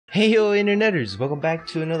Hey yo interneters, welcome back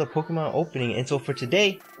to another Pokemon opening. And so for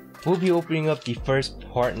today, we'll be opening up the first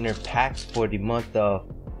partner packs for the month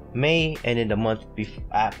of May, and in the month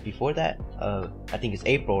before that, I think it's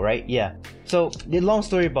April, right? Yeah. So the long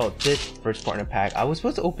story about this first partner pack, I was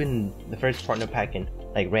supposed to open the first partner pack in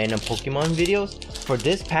like random Pokemon videos. For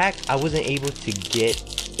this pack, I wasn't able to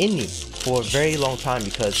get any for a very long time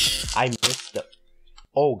because I missed the,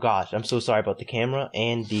 oh gosh, I'm so sorry about the camera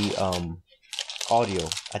and the audio.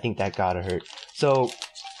 I think that gotta hurt. So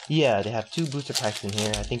yeah, they have two booster packs in here.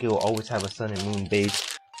 I think it will always have a Sun and Moon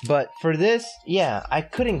base. But for this, yeah, I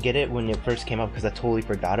couldn't get it when it first came out because I totally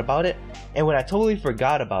forgot about it. And when I totally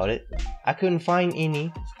forgot about it, I couldn't find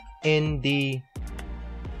any in the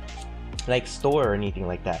like store or anything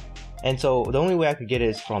like that. And so the only way I could get it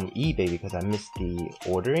is from eBay because I missed the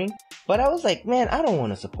ordering. But I was like, man, I don't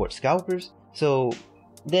want to support scalpers. So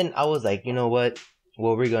then I was like, you know what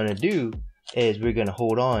we're gonna do is we're gonna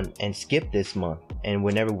hold on and skip this month, and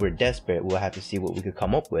whenever we're desperate we'll have to see what we could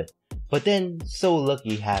come up with. But then so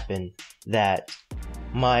lucky happened that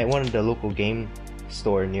one of the local game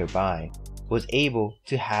store nearby was able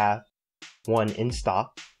to have one in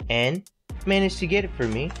stock and managed to get it for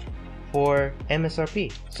me for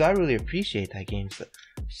MSRP. So I really appreciate that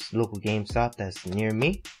local GameStop that's near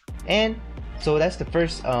me. And so that's the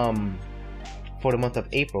first for the month of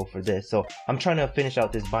April for this. So I'm trying to finish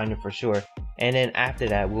out this binder for sure, and then after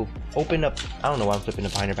that we'll open up, I don't know why I'm flipping the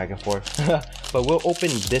binder back and forth but we'll open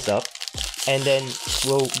this up and then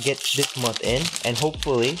we'll get this month in, and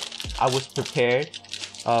hopefully I was prepared,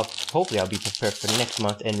 hopefully I'll be prepared for next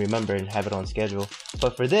month and remember and have it on schedule.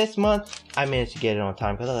 But for this month I managed to get it on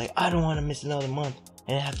time because I was like, I don't want to miss another month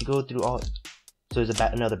and I have to go through all. So it's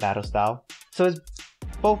another battle style. So it's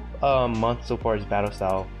both months so far as battle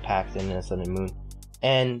style packs and then Sun and Moon.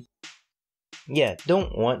 And yeah,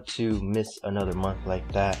 don't want to miss another month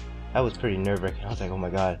like that. That was pretty nerve-wracking. I was like, oh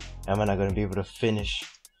my god, am I not going to be able to finish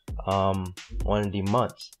one of the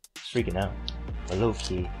months? Freaking out. But low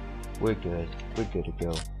key, we're good to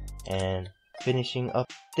go. And finishing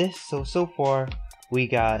up this, so far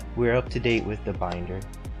we're up to date with the binder,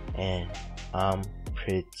 and I'm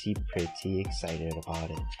pretty excited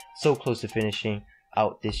about it. So close to finishing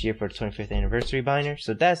out this year for the 25th anniversary binder,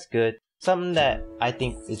 so that's good. Something that I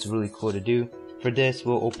think is really cool to do. For this,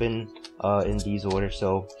 we'll open in these orders.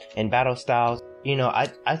 So in battle styles, you know,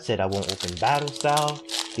 I said I won't open battle style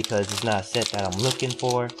because it's not a set that I'm looking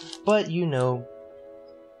for, but you know,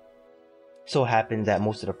 so happens that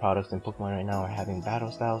most of the products in Pokemon right now are having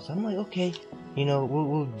battle styles, so I'm like, okay, you know,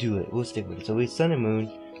 we'll do it, we'll stick with it. So we Sun and Moon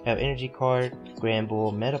have Energy Card,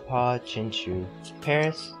 Granbull, Metapod, Chinchou,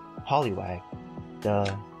 Paris, Poliwag,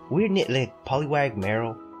 the weird knit, like Poliwag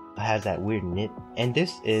Meryl has that weird knit, and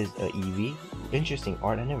this is a EV. Interesting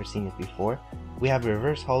art, I've never seen this before. We have a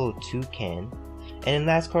reverse holo Toucan, and in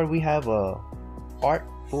last card we have a full art,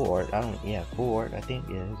 full art, I think, yeah, it's a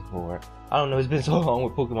full art. I don't know, it's been so long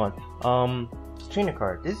with Pokemon. Trainer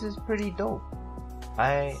card, this is pretty dope.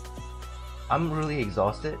 I'm really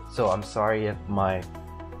exhausted, so I'm sorry if my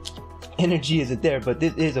energy isn't there, but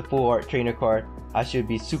this is a full art trainer card. I should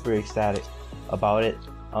be super ecstatic about it.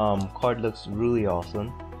 Card looks really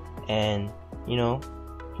awesome, and you know,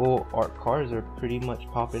 full art cards are pretty much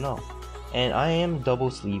popping off. And I am double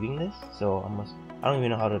sleeving this, so I don't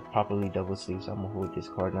even know how to properly double sleeve, so I'm gonna hold this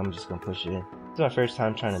card and I'm just gonna push it in. It's my first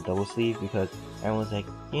time trying to double sleeve because everyone's like,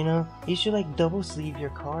 you know, you should like double sleeve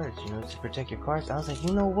your cards, you know, to protect your cards. I was like,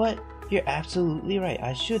 you know what, you're absolutely right,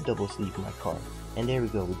 I should double sleeve my card. And there we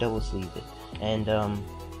go, we double sleeved it. And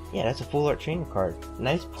yeah, that's a full art trainer card.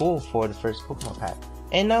 Nice pull for the first Pokemon pack.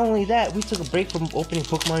 And not only that, we took a break from opening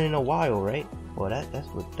Pokemon in a while, right? Well,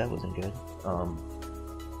 that wasn't good.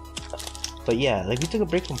 But yeah, like we took a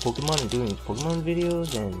break from Pokemon and doing Pokemon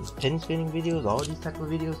videos and pin spinning videos, all these type of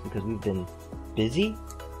videos, because we've been busy.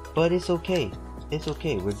 But it's okay. It's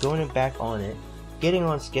okay. We're going back on it, getting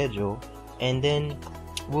on schedule, and then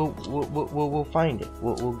we'll find it.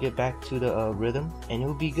 We'll get back to the rhythm, and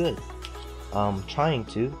it'll be good. Trying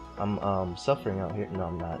to. I'm suffering out here. No,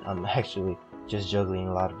 I'm not. I'm actually just juggling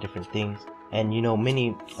a lot of different things, and you know,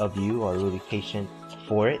 many of you are really patient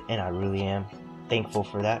for it, and I really am thankful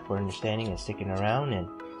for that, for understanding and sticking around. And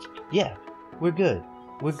yeah, we're good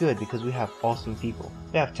because we have awesome people.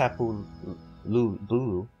 We have Tapu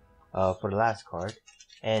Bulu for the last card,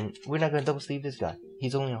 and we're not gonna double sleeve this guy.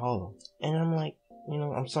 He's only a holo, and I'm like, you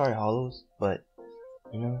know, I'm sorry holos, but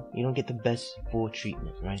you know, you don't get the best full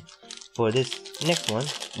treatment, right? For this next one,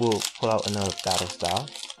 we'll pull out another battle style,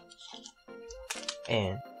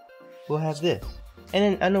 and we'll have this. And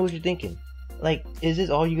then I know what you're thinking, like, is this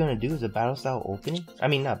all you're gonna do, is a battle style opening? I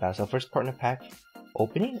mean, not battle style, first partner pack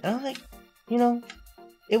opening, and I was like, you know,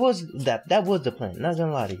 it was that was the plan. Not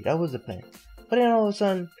gonna lie to you, that was the plan. But then all of a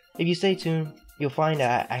sudden, if you stay tuned, you'll find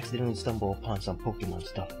that I accidentally stumble upon some Pokemon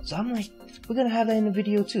stuff. So I'm like, we're gonna have that in the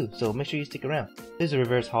video too. So make sure you stick around. This is a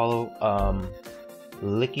reverse holo,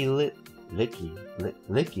 licky.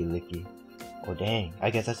 Oh dang, I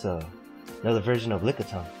guess that's another version of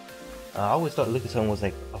Lickitung. I always thought Lickitung was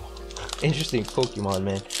like, interesting Pokemon,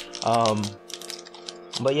 man.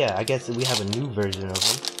 But yeah, I guess we have a new version of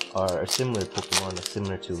him, or a similar Pokemon that's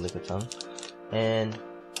similar to Lickitung. And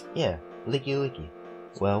yeah, Licky.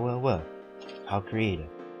 Well, how creative.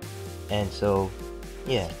 And so,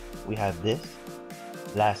 yeah, we have this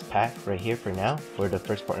last pack right here for now, for the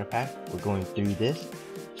first partner pack. We're going through this,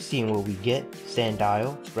 seeing what we get.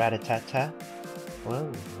 Sandile, Rattata.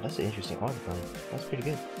 Well, that's an interesting art card. That's pretty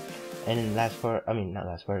good. And then last part, I mean not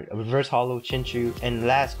last part, a reverse holo Chinchu. And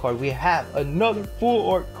last card, we have another full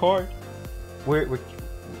art card. We're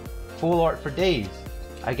full art for days.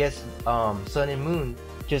 I guess Sun and Moon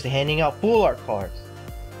just handing out full art cards.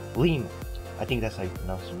 Lima, I think that's how you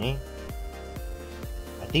pronounce her name.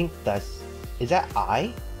 I think is that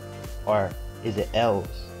I? Or is it L's?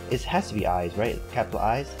 It has to be I's, right? Capital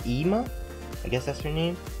I's. Ema? I guess that's her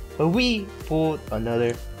name. But we pulled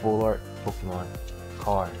another full art Pokemon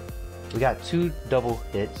card. We got 2 double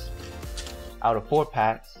hits out of 4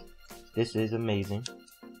 packs. This is amazing.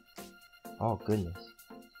 Oh goodness.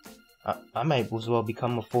 I might as well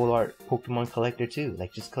become a full art Pokemon collector too.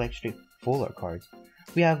 Like just collect straight full art cards.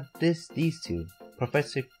 We have these 2.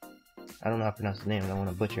 Professor, I don't know how to pronounce the name, I don't want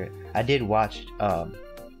to butcher it. I did watch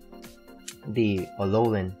the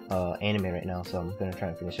Alolan anime right now, so I'm gonna try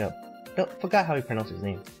and finish up. Forgot how he pronounced his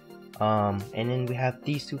name. And then we have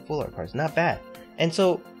these 2 full art cards. Not bad. And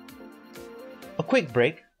so a quick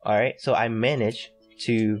break. Alright, so I managed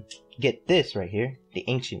to get this right here, the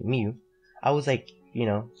Ancient Mew. I was like, you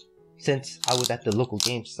know, since I was at the local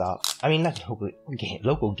GameStop, I mean not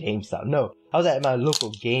local GameStop, no, I was at my local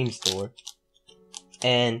game store,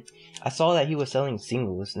 and I saw that he was selling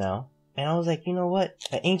singles now, and I was like, you know what,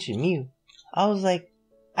 an Ancient Mew. I was like,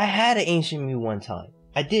 I had an Ancient Mew one time.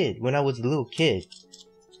 I did, when I was a little kid.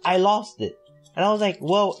 I lost it, and I was like,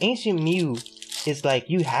 well, Ancient Mew is like,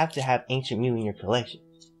 you have to have Ancient Mew in your collection,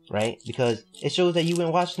 right? Because it shows that you went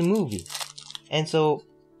and watched the movie. And so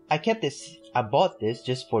I kept this. I bought this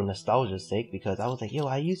just for nostalgia's sake, because I was like, yo,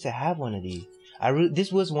 I used to have one of these.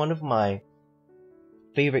 This was one of my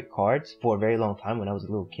favorite cards for a very long time when I was a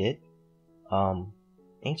little kid.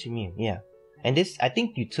 Ancient Mew, yeah. And this, I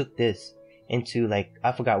think you took this into, like,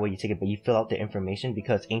 I forgot where you took it, but you fill out the information,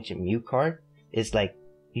 because Ancient Mew card is like,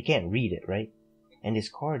 you can't read it, right? And this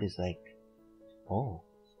card is like, oh,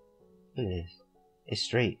 look at this. It's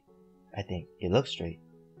straight, I think. It looks straight.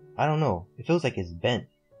 I don't know. It feels like it's bent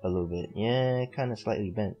a little bit. Yeah, kind of slightly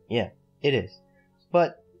bent. Yeah, it is.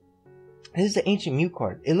 But this is the Ancient Mew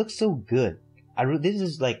card. It looks so good. This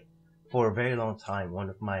is like, for a very long time, one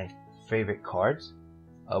of my favorite cards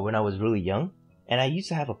when I was really young. And I used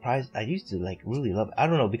to have a prize. I used to like really love it. I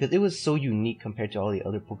don't know, because it was so unique compared to all the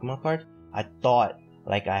other Pokemon cards. I thought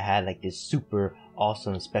like I had like this super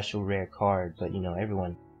awesome special rare card, but you know,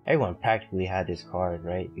 everyone practically had this card,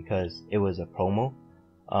 right? Because it was a promo.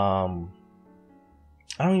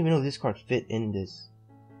 I don't even know if this card fit in this.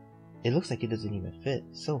 It looks like it doesn't even fit.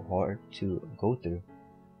 It's so hard to go through.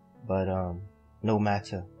 But no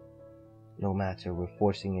matter. We're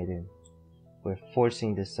forcing it in. We're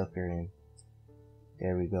forcing this sucker in.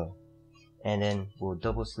 There we go. And then we'll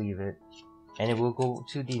double sleeve it. And then we'll go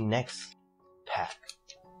to the next pack.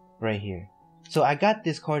 Right here. So I got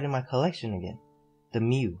this card in my collection again. The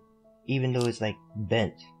Mew. Even though it's like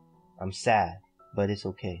bent. I'm sad. But it's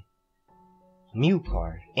okay. Mew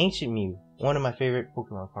card. Ancient Mew. One of my favorite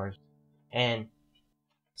Pokemon cards. And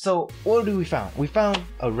so what do we found? We found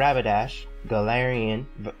a Rapidash. Galarian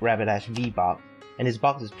Rapidash V Box. And this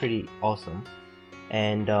box is pretty awesome.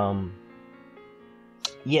 And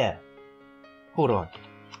yeah. Hold on.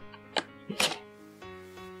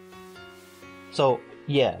 So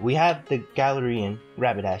yeah, we have the Galarian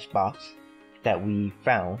Rapidash box that we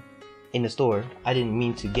found in the store. I didn't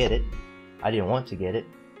mean to get it. I didn't want to get it.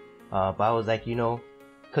 But I was like, you know,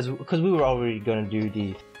 cause we were already gonna do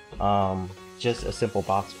the just a simple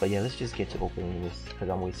box. But yeah, let's just get to opening this, cause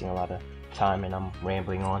I'm wasting a lot of time and I'm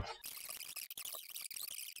rambling on.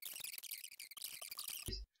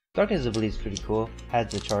 Darkness of Belief is pretty cool.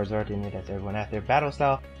 Has the Charizard in it, that's everyone after. Battle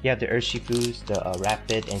style, you have the Urshifus, the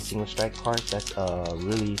Rapid and Single Strike cards. That's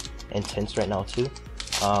really intense right now too.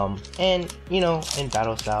 And you know, in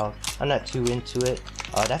battle styles, I'm not too into it.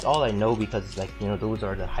 That's all I know, because like, you know, those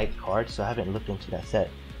are the hype cards, so I haven't looked into that set.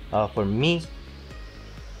 For me,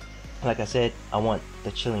 like I said, I want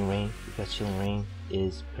the Chilling Reign because Chilling Reign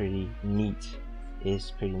is pretty neat.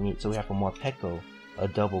 So we have a Morpeko, a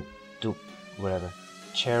double dupe, whatever.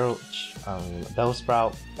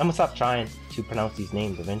 Bellsprout. I'm gonna stop trying to pronounce these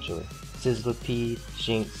names eventually. Sizzlipede,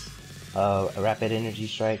 Shinx, a Rapid Energy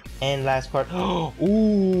Strike, and last card.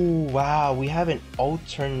 Ooh, wow, we have an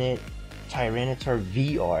alternate Tyranitar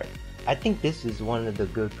V art. I think this is one of the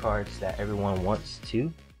good cards that everyone wants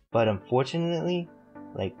too, but unfortunately,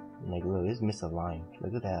 like look, it's misaligned.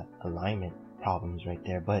 Look at that alignment problems right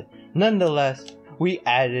there. But nonetheless, we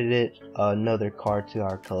added another card to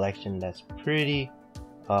our collection that's pretty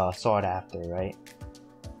sought after, right?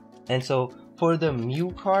 And so for the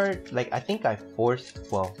Mew card, like I think I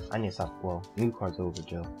forced. Well, I need to stop. Well, Mew card's over,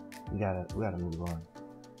 Joe. We gotta move on.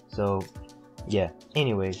 So yeah.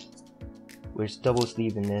 Anyways, we're double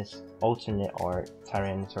sleeving this alternate art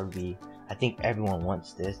Tyranitar V. I think everyone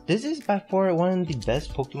wants this. This is by far one of the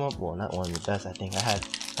best Pokemon. Well, not one of the best. I think I had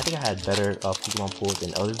better Pokemon pulls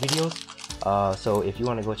than other videos. So if you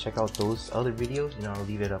want to go check out those other videos, you know, I'll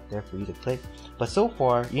leave it up there for you to click. But so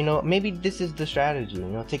far, you know, maybe this is the strategy. You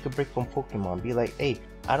know, take a break from Pokemon. Be like, hey,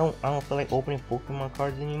 I don't feel like opening Pokemon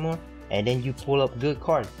cards anymore. And then you pull up good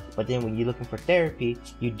cards. But then when you're looking for therapy,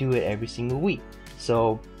 you do it every single week.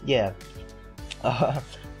 So yeah,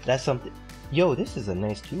 that's something. Yo, this is a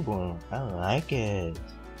nice Cubone. I like it.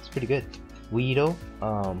 It's pretty good. Weedle,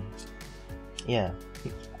 yeah,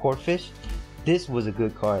 Corphish. This was a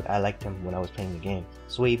good card. I liked him when I was playing the game.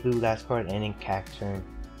 Swayblue last card, and then Cacturn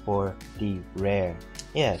for the rare.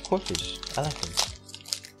 Yeah, Corphish. I like him.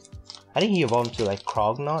 I think he evolved into like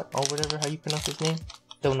Crognot or whatever how you pronounce his name.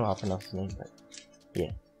 Don't know how to pronounce his name, but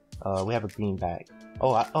yeah. We have a green bag.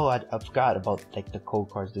 I forgot about like the code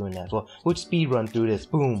cards doing that. Well, we'll speed run through this.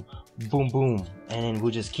 Boom, boom, boom, and then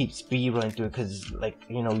we'll just keep speed running through it because, like,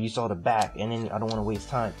 you know, you saw the back, and then I don't want to waste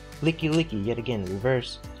time. Licky yet again.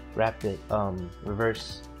 Reverse rapid.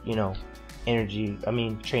 Reverse. You know, energy. I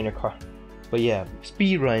mean trainer card. But yeah,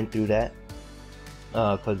 speed running through that.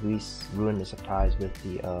 Because we ruined the surprise with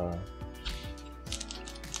the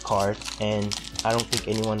card, and I don't think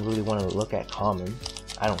anyone really want to look at common.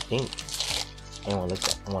 I don't think anyone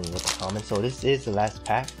want to look at common. So this is the last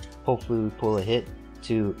pack. Hopefully we pull a hit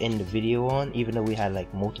to end the video on, even though we had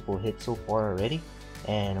like multiple hits so far already,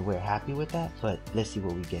 and we're happy with that. But let's see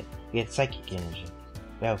what we get. We get Psychic Energy.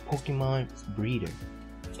 We have Pokemon Breeder,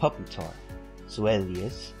 Pupitar,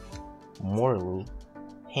 Suelius, Morlu,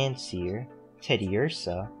 Handseer,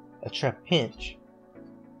 Teddiursa, a Trapinch,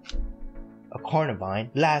 a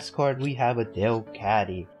Carnivine. Last card we have a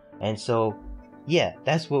Delcatty. And so yeah,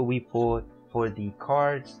 that's what we pulled for the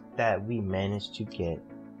cards that we managed to get.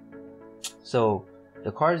 So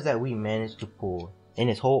the cards that we managed to pull in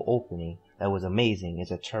this whole opening that was amazing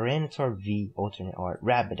is a Tyranitar V alternate art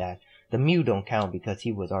Rapidash. The Mew don't count because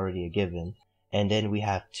he was already a given. And then we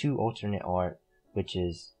have two alternate art, which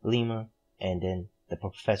is Lima and then the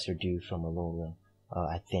Professor Dude from Alola,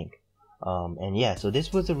 I think. And yeah, so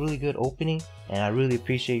this was a really good opening, and I really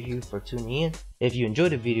appreciate you for tuning in. If you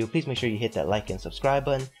enjoyed the video, please make sure you hit that like and subscribe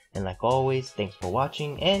button. And like always, thanks for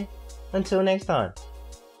watching, and until next time.